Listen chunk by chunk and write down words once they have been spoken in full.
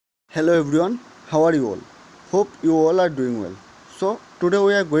Hello everyone, how are you all? Hope you all are doing well. So today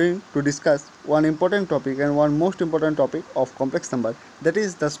we are going to discuss one important topic and one most important topic of complex number, that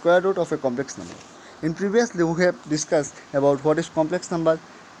is the square root of a complex number. In previously we have discussed about what is complex number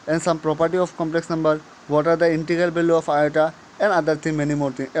and some property of complex number, what are the integral value of iota and other thing, many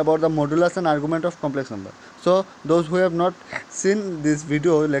more things about the modulus and argument of complex number. So those who have not seen this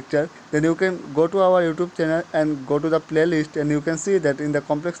video lecture, then you can go to our YouTube channel and go to the playlist, and you can see that in the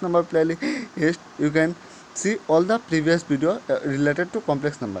complex number playlist you can see all the previous video related to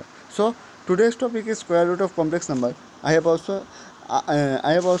complex number. So today's topic is square root of complex number. I have also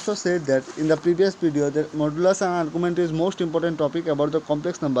said that in the previous video that modulus and argument is most important topic about the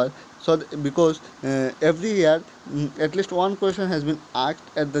complex number. So because every year at least one question has been asked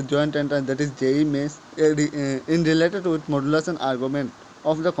at the joint entrance, that is JEE Mains, in related with modulus and argument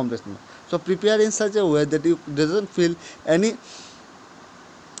of the complex number. So prepare in such a way that you doesn't feel any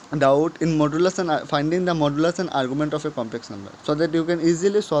doubt in modulus and finding the modulus and argument of a complex number, so that you can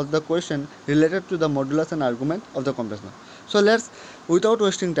easily solve the question related to the modulus and argument of the complex number. So without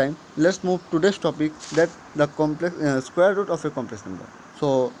wasting time, let's move to today's topic, that the complex square root of a complex number.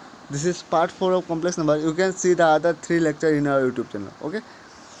 So this is part 4 of complex number. You can see the other 3 lecture in our YouTube channel. Okay,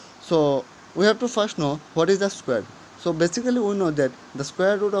 so we have to first know what is the square root. So basically we know that the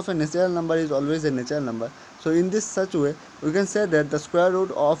square root of a natural number is always a natural number. So in this such way we can say that the square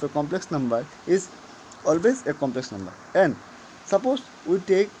root of a complex number is always a complex number. And suppose we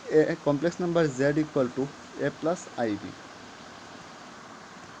take a complex number z equal to a plus ib.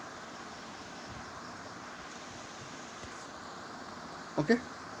 Okay,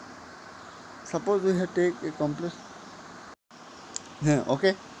 suppose we have take a complex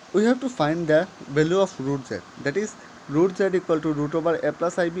okay, we have to find the value of root z, that is root z equal to root over a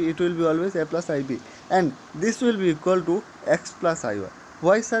plus ib. It will be always a plus ib, and this will be equal to x plus iy.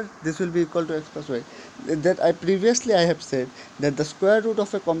 Why, sir, this will be equal to x plus y? That I have said that the square root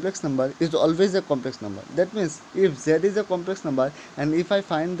of a complex number is always a complex number. That means if z is a complex number and if I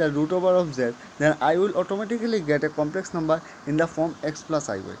find the root over of z, then I will automatically get a complex number in the form x plus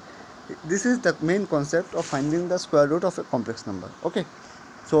iy. This is the main concept of finding the square root of a complex number. Okay,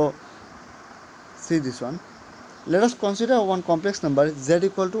 so see this one. Let us consider one complex number z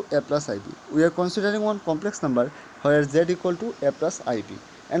equal to a plus ib. We are considering one complex number where z equal to a plus ib,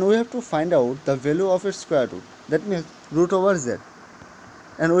 and we have to find out the value of its square root, that means root over z,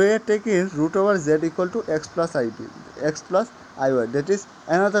 and we are taking root over z equal to x plus ib, x plus iy, that is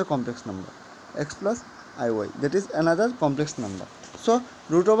another complex number, x plus iy, that is another complex number. So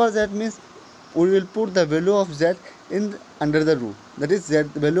root over z means we will put the value of z in under the root, that is z,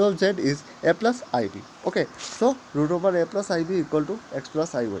 the value of z is a plus ib. Okay, so root over a plus ib equal to x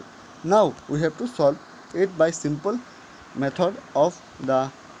plus iy. Now we have to solve it by simple method of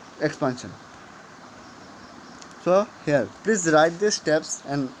the expansion. So here please write the steps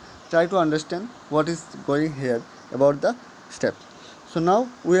and try to understand what is going here about the steps. So now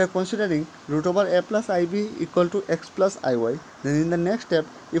we are considering root over a plus ib equal to x plus iy. Then in the next step,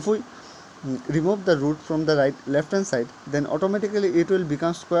 if we remove the root from the left hand side, then automatically it will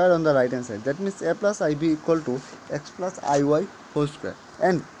become square on the right hand side. That means a plus ib equal to x plus iy whole square,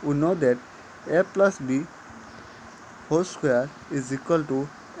 and we know that a plus b whole square is equal to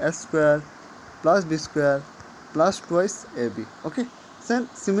s square plus b square plus twice ab. Okay, so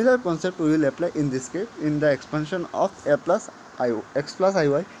similar concept we will apply in this case in the expansion of a plus x plus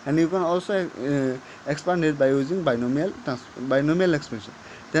iy, and you can also expand it by using binomial expansion.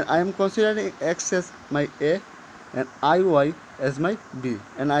 Then I am considering x as my a and iy as my b,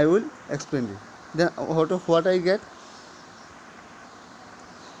 and I will explain it. Then what I get,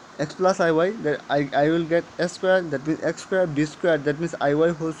 x plus iy, that I will get s square, that means x square, b square, that means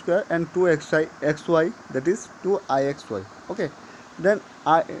iy whole square, and 2xy, that is 2ixy. Okay, then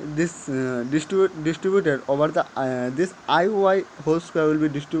this distributed over the this iy whole square will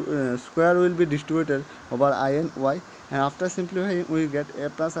be square will be distributed over I and y, and after simplifying we get a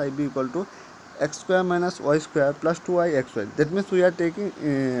plus ib equal to x square minus y square plus 2ixy. That means we are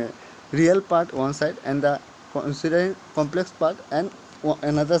taking real part one side and the considering complex part and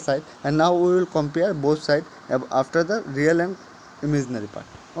another side, and now we will compare both sides after the real and imaginary part.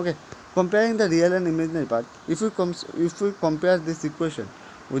 Okay, comparing the real and imaginary part, if we compare this equation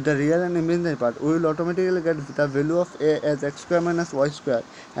with the real and imaginary part, we will automatically get the value of a as x square minus y square,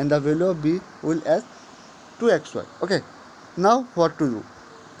 and the value of b will as 2xy. Okay, now what to do?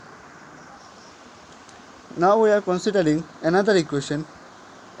 Now we are considering another equation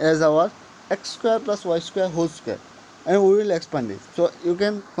as our x square plus y square whole square, and we will expand it. So you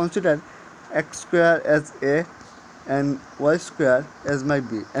can consider x square as a and y square as my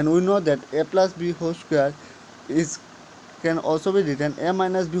b, and we know that a plus b whole square is can also be written a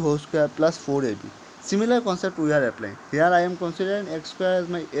minus b whole square plus 4ab. Similar concept we are applying. Here I am considering x square as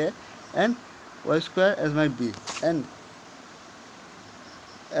my a and y square as my b, and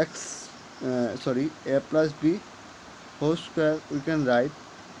a plus b whole square we can write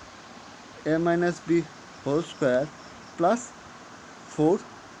a minus b whole square plus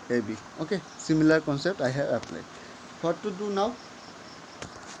 4ab. Okay, similar concept I have applied. What to do now?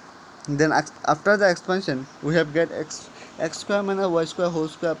 Then after the expansion we have get x square minus y square whole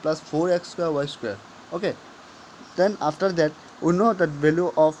square plus 4x square y square. Okay, then after that we know that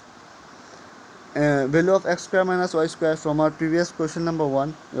value of x square minus y square from our previous question number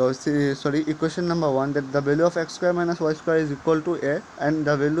 1, equation number 1, that the value of x square minus y square is equal to a and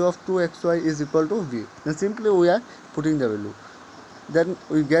the value of 2xy is equal to v. Then simply we are putting the value, then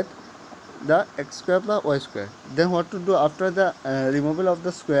we get the x square plus y square. Then what to do? After the removal of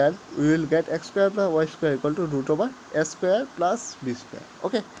the square, we will get x square plus y square equal to root over s square plus b square.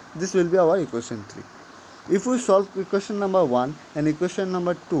 Okay, this will be our equation 3. If we solve equation number 1 and equation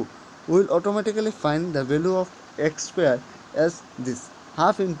number 2, we will automatically find the value of x square as this,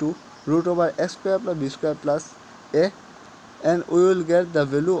 half into root over x square plus b square plus a, and we will get the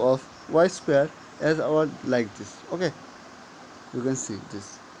value of y square as our like this. Okay, you can see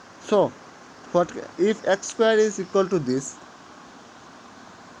this. So what if x square is equal to this?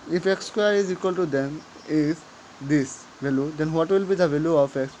 If x square is equal to then is this value, then what will be the value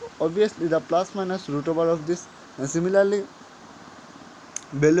of x? Obviously the plus minus root over of this, and similarly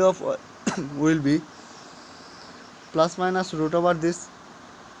value of will be plus minus root over this.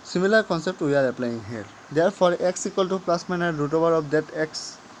 Similar concept we are applying here. Therefore x equal to plus minus root over of that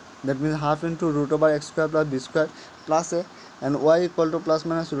x, that means half into root over x square plus b square plus a, and y equal to plus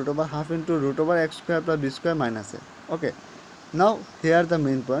minus root over half into root over x square plus b square minus a. Okay, now here the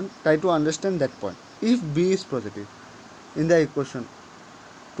main point, try to understand that point. If b is positive in the equation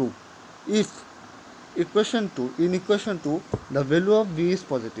 2, if in equation 2 the value of b is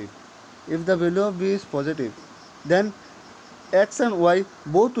positive, if the value of b is positive, then x and y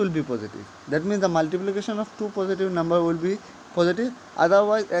both will be positive. That means the multiplication of two positive number will be positive,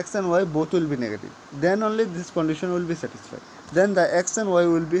 otherwise x and y both will be negative. Then only this condition will be satisfied. Then the x and y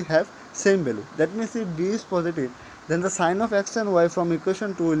will be have same value. That means if b is positive, then the sign of x and y from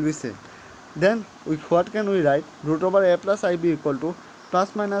equation 2 will be same. Then what can we write? Root over a plus ib equal to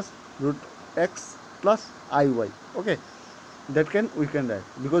plus minus root x plus iy. Okay, that we can write,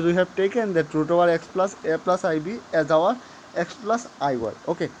 because we have taken that root over x plus a plus ib as our x plus iy.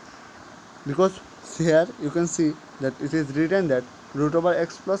 Okay, because here you can see that it is written that root over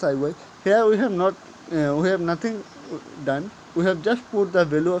x plus iy. Here we have not we have nothing done. We have just put the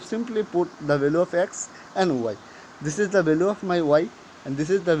value of, simply put the value of x and y. This is the value of my y and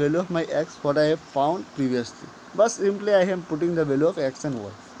this is the value of my x, what I have found previously, but simply I am putting the value of x and y.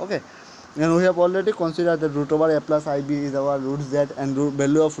 Okay, and we have already considered that root over a plus ib is our root z, and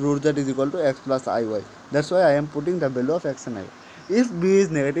value of root z is equal to x plus iy. That's why I am putting the value of x and iy. If b is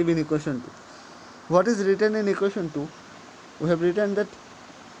negative in equation 2, what is written in equation 2? We have written that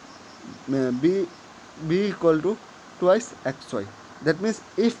b equal to twice xy. That means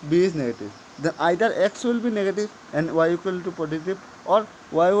if b is negative, then either x will be negative and y equal to positive, or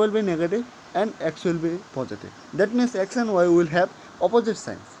y will be negative and x will be positive. That means x and y will have opposite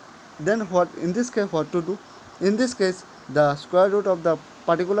signs. Then what in this case what to do? In this case the square root of the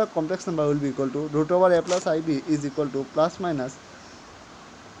particular complex number will be equal to root over a plus ib is equal to plus minus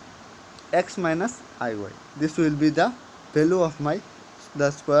x minus iy. This will be the value of my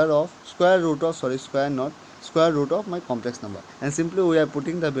square root of my complex number, and simply we are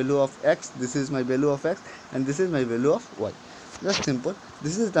putting the value of x. This is my value of x and this is my value of y. Just simple.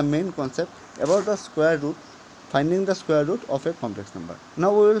 This is the main concept about the square root, finding the square root of a complex number.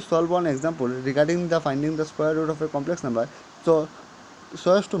 Now we will solve one example regarding the finding the square root of a complex number, so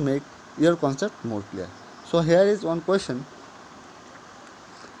as to make your concept more clear. So here is one question.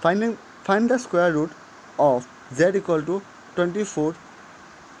 Find the square root of z equal to 24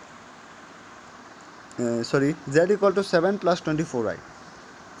 z equal to 7 plus 24i.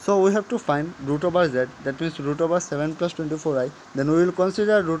 So we have to find root over z, that means root over 7 plus 24i. Then we will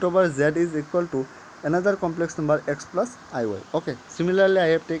consider root over z is equal to another complex number x plus iy. Okay, similarly I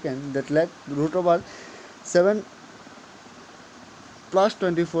have taken that let root over 7 plus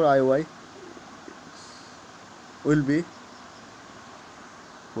 24iy will be,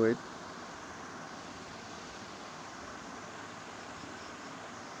 wait,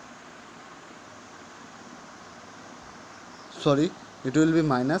 sorry, it will be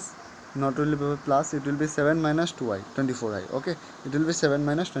minus not will be plus, it will be 7 minus 2i, 24i. Okay, it will be 7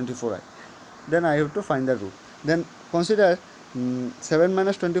 minus 24i. Then I have to find the root. Then consider 7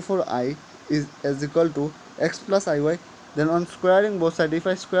 minus 24i is equal to x plus iy. Then on squaring both sides, if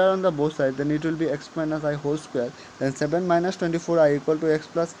I square on the both sides, then it will be x minus I whole square. Then 7 minus 24i equal to x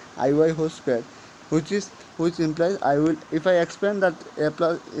plus iy whole square, which implies I will, if I explain that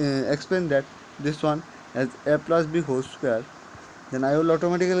explain that this one as a plus b whole square, then I will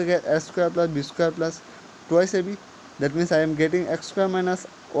automatically get s square plus b square plus twice ab. That means I am getting x square minus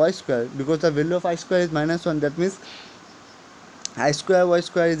y square, because the value of I square is minus 1. That means I square y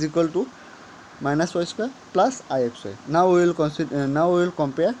square is equal to minus y square plus ixy. Now we will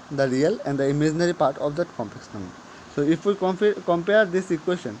compare the real and the imaginary part of that complex number. So if we compare this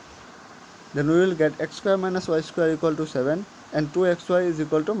equation, then we will get x square minus y square equal to 7 and 2xy is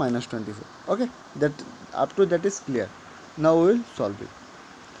equal to minus 24. Okay, that up to that is clear. Now we will solve it.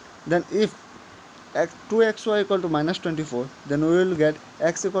 Then if 2xy equal to minus 24, then we will get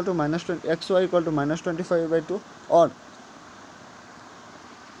x equal to minus 20, xy equal to minus 25 by 2, or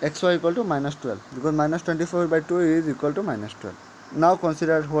xy equal to minus 12, because minus 24 by 2 is equal to minus 12. Now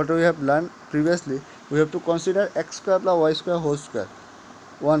consider what we have learned previously. We have to consider x square plus y square whole square,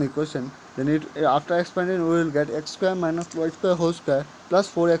 one equation. Then after expanding, we will get x square minus y square whole square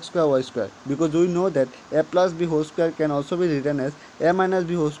plus 4x square y square, because we know that a plus b whole square can also be written as a minus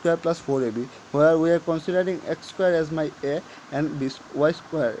b whole square plus 4ab, where we are considering x square as my a and y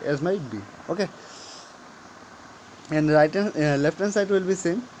square as my b. Okay, and left hand side will be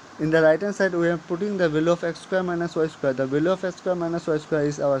same. In the right hand side, we are putting the value of x square minus y square. The value of x square minus y square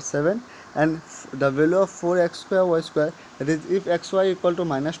is our 7, and the value of 4x square y square, that is, if xy equal to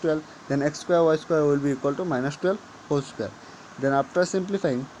minus 12, then x square y square will be equal to minus 12 whole square. Then after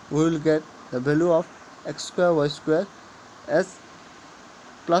simplifying, we will get the value of x square y square as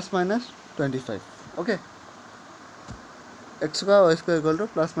plus minus 25. Okay, x square y square equal to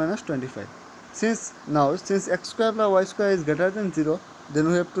plus minus 25. Since x square plus y square is greater than 0, then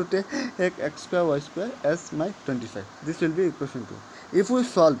we have to take x square y square as my 25. This will be equation 2. If we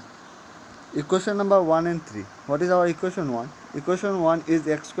solve equation number 1 and 3, what is our equation 1? Equation 1 is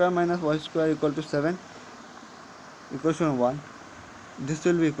x square minus y square equal to 7. Equation 1. This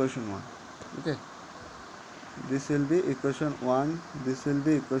will be equation 1. Okay. This will be equation 1. This will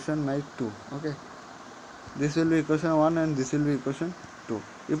be equation 2. Okay. This will be equation 1 and this will be equation 2.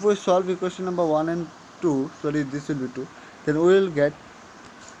 If we solve equation number 1 and 2, sorry, this will be 2, then we will get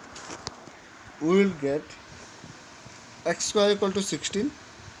x square equal to 16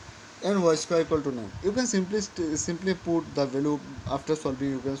 and y square equal to 9. You can simply put the value after solving.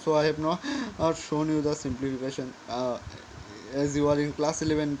 You can. So I have not shown you the simplification. As you are in class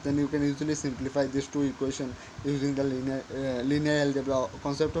 11, then you can easily simplify these two equations using the linear algebra,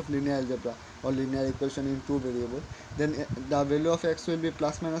 concept of linear algebra or linear equation in two variables. Then the value of x will be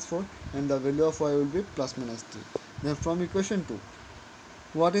plus minus 4 and the value of y will be plus minus 3. Then from equation 2,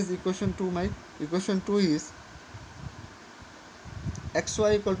 what is equation 2? My equation 2 is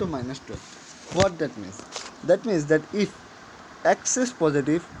xy equal to minus 12. What that means? That means that if x is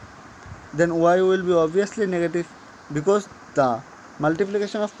positive, then y will be obviously negative, because the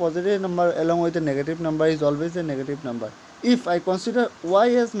multiplication of positive number along with a negative number is always a negative number. If I consider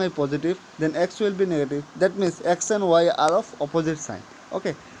y as my positive, then x will be negative. That means x and y are of opposite sign.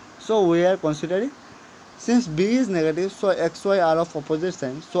 Okay, so we are considering, since b is negative, so x, y are of opposite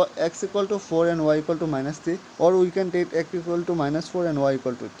sign. So x equal to 4 and y equal to minus 3, or we can take x equal to minus 4 and y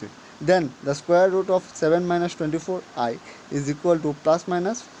equal to 3. Then the square root of 7 minus 24i is equal to plus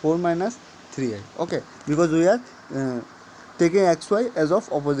minus 4 minus 3i. Okay, because we are taking xy as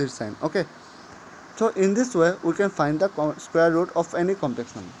of opposite sign. Okay, so in this way we can find the square root of any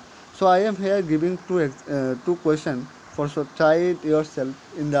complex number. So I am here giving two questions for, so try it yourself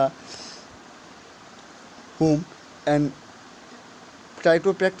in the home and try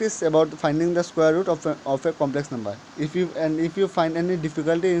to practice about finding the square root of a complex number. If you find any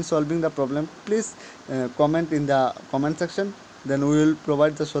difficulty in solving the problem, please comment in the comment section. Then we will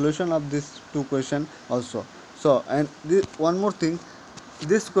provide the solution of these two questions also. So, and one more thing,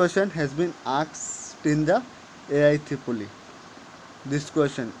 this question has been asked in the JEE. This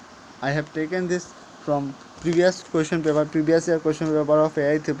question I have taken this from previous year question paper of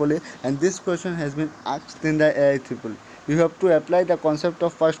JEE, and this question has been asked in the JEE. You have to apply the concept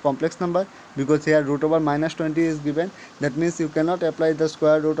of first complex number, because here root over minus 20 is given. That means you cannot apply the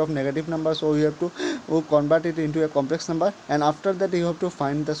square root of negative number, so you have to convert it into a complex number, and after that you have to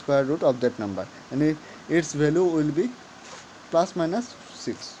find the square root of that number, and its value will be plus minus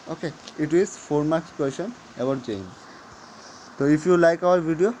 6. Okay, it is 4 marks question about JEE. So if you like our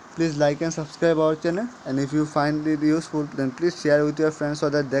video, please like and subscribe our channel, and if you find it useful, then please share with your friends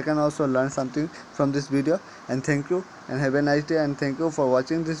so that they can also learn something from this video. And thank you, and have a nice day, and thank you for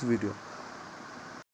watching this video.